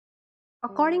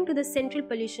According to the Central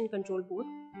Pollution Control Board,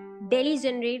 Delhi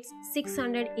generates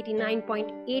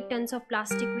 689.8 tons of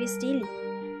plastic waste daily,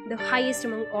 the highest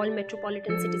among all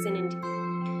metropolitan cities in India,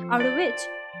 out of which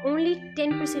only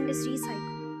 10% is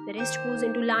recycled. The rest goes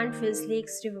into landfills,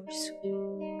 lakes, rivers.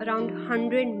 Around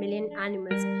 100 million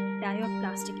animals die of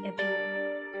plastic every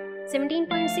year.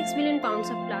 17.6 billion pounds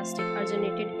of plastic are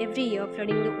generated every year,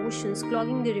 flooding the oceans,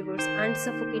 clogging the rivers, and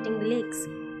suffocating the lakes.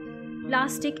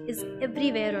 Plastic is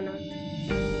everywhere on Earth.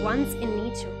 Once in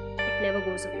nature, it never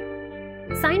goes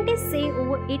away. Scientists say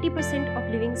over 80%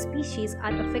 of living species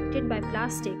are affected by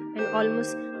plastic, and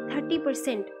almost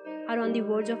 30% are on the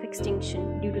verge of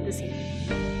extinction due to the same.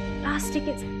 Plastic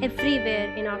is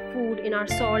everywhere in our food, in our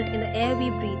salt, in the air we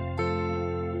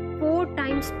breathe. 4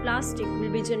 times plastic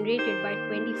will be generated by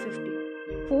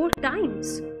 2050. 4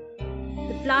 times!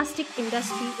 The plastic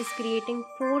industry is creating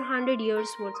 400 years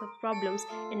worth of problems,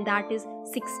 and that is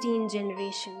 16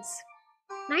 generations.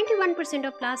 91%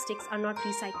 of plastics are not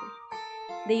recycled.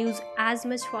 They use as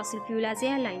much fossil fuel as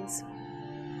airlines.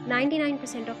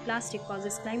 99% of plastic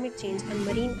causes climate change, and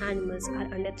marine animals are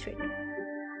under threat.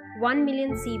 1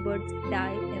 million seabirds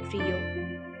die every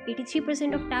year.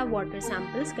 83% of tap water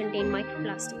samples contain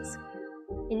microplastics.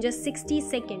 In just 60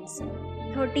 seconds,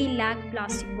 30 lakh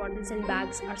plastic bottles and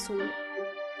bags are sold.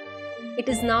 It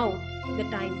is now the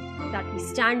time that we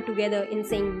stand together in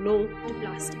saying no to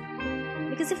plastic.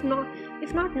 Because if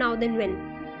not now, then when?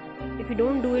 If we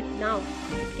don't do it now,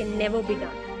 it can never be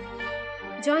done.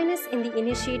 Join us in the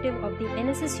initiative of the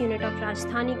NSS unit of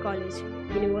Rajdhani College,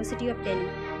 University of Delhi,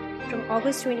 from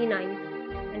August 29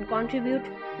 and contribute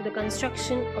to the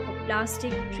construction of a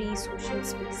plastic-free social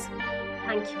space.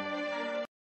 Thank you.